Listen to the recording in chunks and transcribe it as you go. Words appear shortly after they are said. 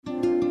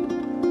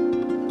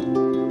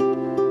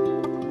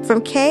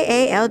from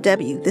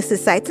KALW. This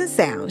is Sights and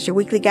Sounds, your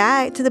weekly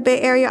guide to the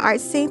Bay Area art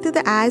scene through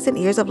the eyes and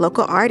ears of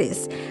local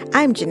artists.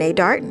 I'm Janae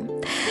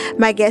Darton.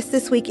 My guest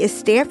this week is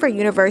Stanford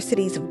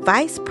University's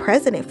Vice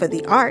President for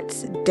the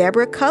Arts,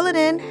 Deborah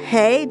Cullinan.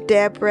 Hey,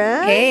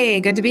 Deborah.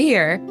 Hey, good to be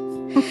here.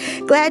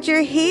 Glad you're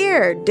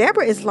here.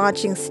 Deborah is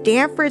launching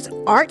Stanford's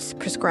Arts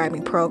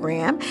Prescribing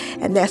Program,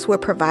 and that's where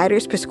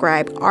providers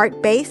prescribe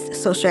art-based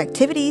social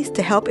activities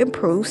to help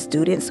improve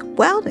students'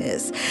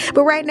 wellness.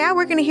 But right now,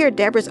 we're going to hear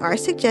Deborah's art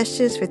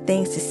suggestions for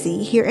things to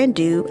see, hear, and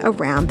do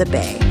around the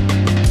Bay.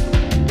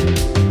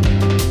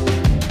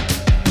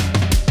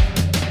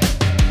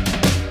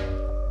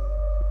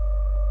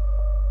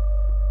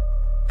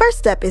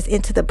 First up is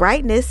Into the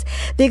Brightness.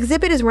 The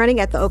exhibit is running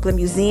at the Oakland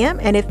Museum,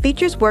 and it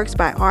features works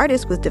by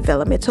artists with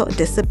developmental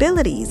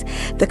disabilities.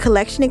 The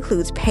collection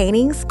includes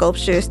paintings,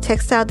 sculptures,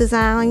 textile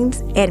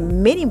designs,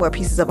 and many more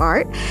pieces of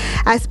art.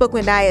 I spoke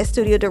with Naya's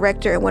studio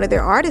director and one of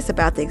their artists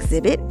about the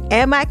exhibit,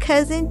 and my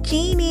cousin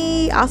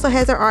Jeannie also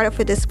has her art up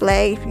for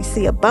display. If you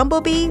see a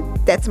bumblebee,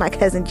 that's my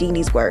cousin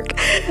Jeannie's work.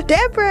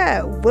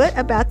 Deborah, what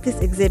about this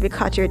exhibit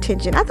caught your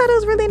attention? I thought it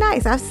was really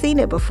nice. I've seen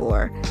it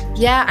before.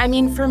 Yeah, I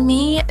mean, for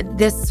me,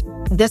 this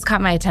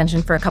caught my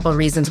attention for a couple of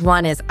reasons.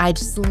 One is I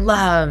just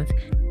love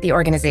the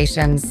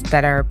organizations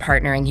that are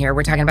partnering here.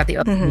 We're talking about the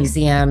Oakland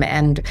Museum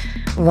and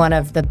one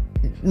of the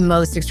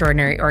most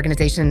extraordinary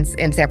organizations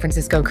in San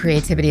Francisco,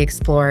 Creativity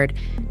Explored,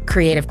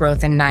 Creative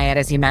Growth and NIAD,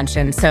 as you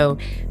mentioned. So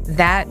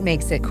that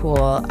makes it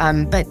cool.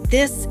 But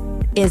this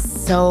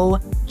is so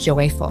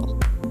joyful.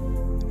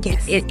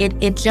 Yes.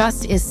 It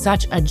just is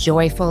such a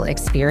joyful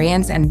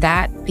experience, and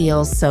that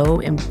feels so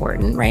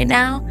important right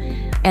now.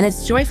 And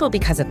it's joyful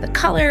because of the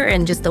color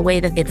and just the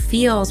way that it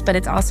feels, but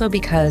it's also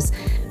because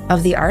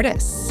of the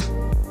artists.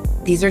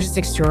 These are just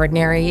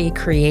extraordinary,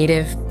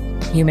 creative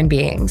human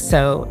beings.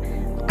 So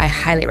I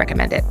highly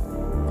recommend it.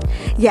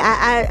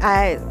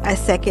 Yeah, I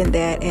second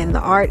that, and the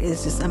art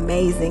is just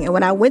amazing. And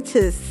when I went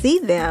to see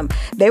them,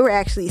 they were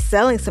actually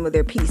selling some of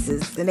their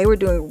pieces, and they were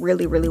doing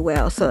really, really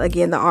well. So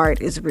again, the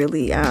art is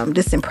really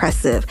just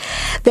impressive.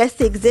 That's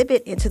the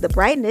exhibit Into the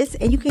Brightness,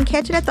 and you can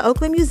catch it at the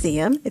Oakland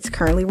Museum. It's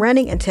currently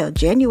running until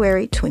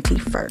January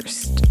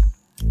 21st.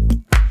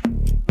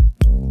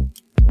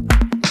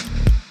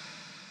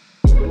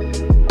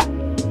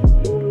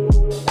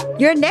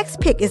 Your next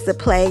pick is the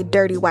play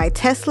Dirty White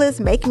Teslas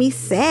Make Me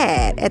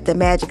Sad at the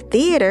Magic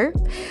Theater.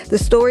 The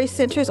story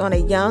centers on a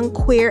young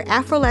queer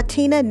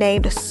Afro-Latina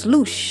named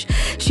Sloosh.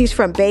 She's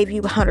from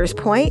Bayview Hunters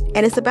Point,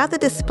 and it's about the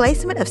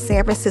displacement of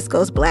San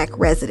Francisco's Black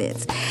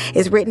residents.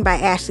 It's written by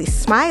Ashley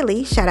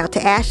Smiley. Shout out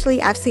to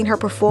Ashley. I've seen her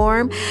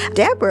perform.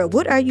 Deborah,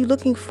 what are you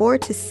looking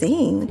forward to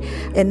seeing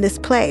in this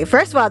play?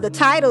 First of all, the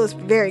title is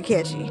very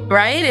catchy.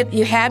 Right?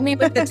 You had me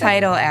with the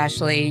title,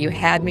 Ashley. You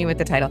had me with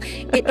the title.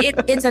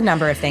 It's a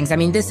number of things. I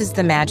mean, this is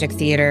the Magic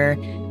Theater.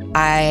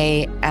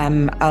 I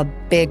am a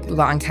big,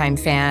 longtime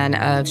fan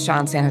of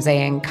Sean San Jose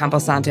and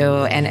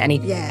Camposanto and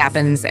anything that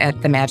happens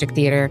at the Magic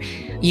Theater.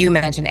 You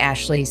mentioned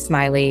Ashley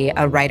Smiley,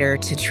 a writer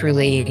to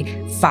truly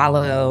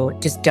follow,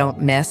 just don't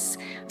miss.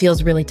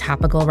 Feels really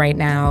topical right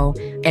now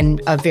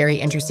and a very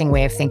interesting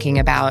way of thinking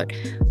about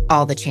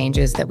all the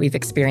changes that we've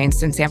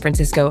experienced in San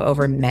Francisco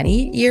over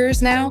many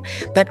years now,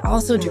 but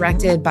also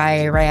directed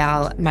by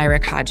Rael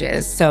Myrick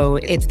Hodges. So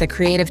it's the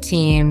creative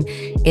team,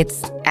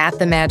 it's at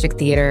the Magic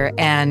Theater,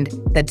 and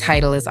the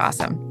title is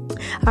awesome.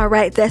 All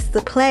right, that's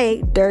the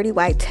play Dirty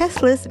White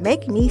Teslas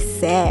Make Me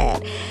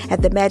Sad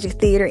at the Magic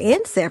Theater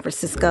in San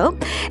Francisco,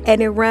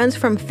 and it runs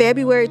from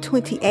February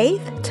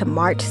 28th to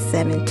March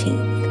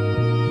 17th.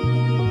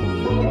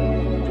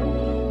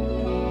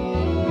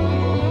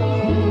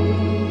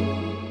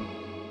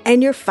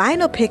 And your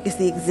final pick is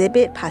the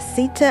exhibit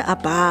Pasita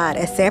Abad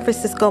at San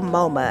Francisco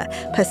MoMA.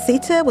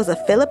 Pasita was a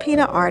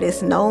Filipina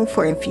artist known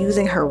for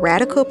infusing her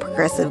radical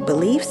progressive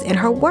beliefs in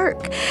her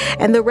work.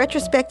 And the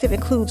retrospective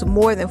includes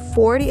more than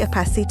 40 of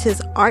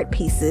Pasita's art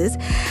pieces.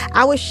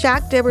 I was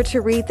shocked, Deborah, to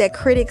read that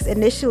critics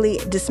initially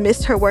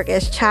dismissed her work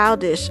as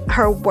childish.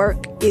 Her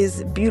work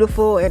is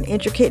beautiful and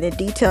intricate and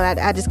detailed.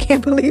 I just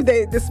can't believe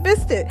they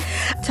dismissed it.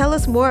 Tell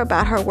us more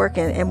about her work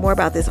and more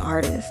about this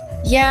artist.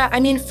 Yeah, I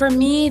mean, for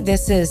me,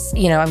 this is,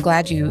 I'm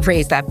glad you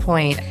raised that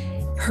point.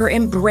 Her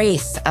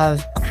embrace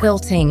of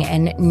quilting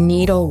and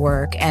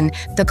needlework and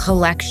the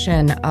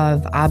collection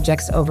of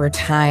objects over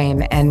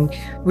time and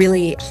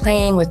really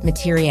playing with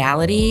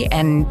materiality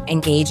and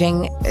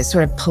engaging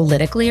sort of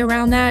politically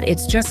around that,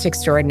 it's just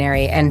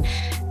extraordinary. And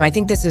I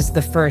think this is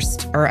the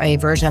first, or a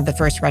version of the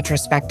first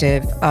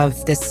retrospective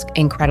of this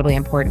incredibly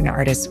important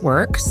artist's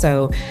work.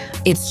 So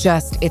it's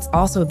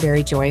also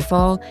very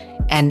joyful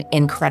and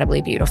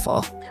incredibly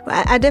beautiful.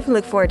 I definitely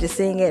look forward to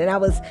seeing it, and I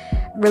was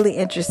really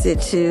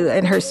interested too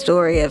in her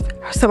story of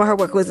some of her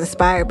work was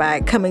inspired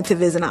by coming to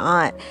visit an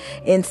aunt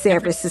in San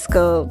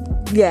Francisco,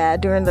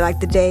 during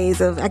the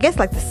days of, I guess,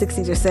 the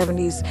 60s or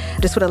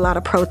 70s, just with a lot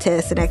of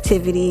protests and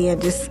activity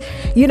and just,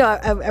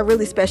 a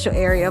really special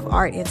area of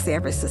art in San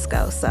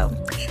Francisco. So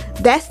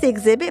that's the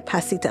exhibit,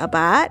 Pasita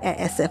Abad at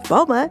SF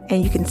MoMA,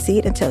 and you can see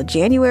it until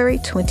January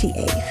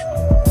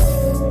 28th.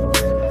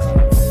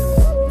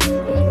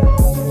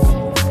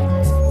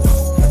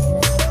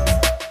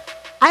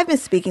 I've been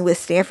speaking with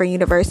Stanford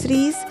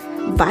University's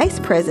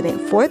Vice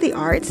President for the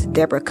Arts,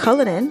 Deborah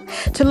Cullinan.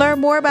 To learn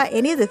more about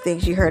any of the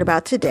things you heard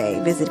about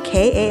today, visit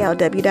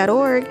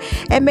kalw.org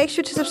and make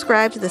sure to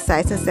subscribe to the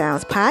Sights and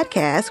Sounds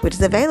podcast, which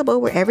is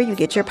available wherever you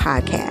get your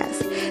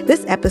podcasts.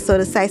 This episode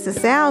of Sights and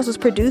Sounds was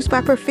produced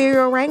by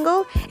Porfirio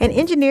Rangel and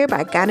engineered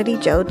by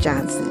Ganadi Joe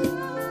Johnson.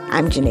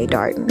 I'm Janae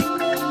Darden.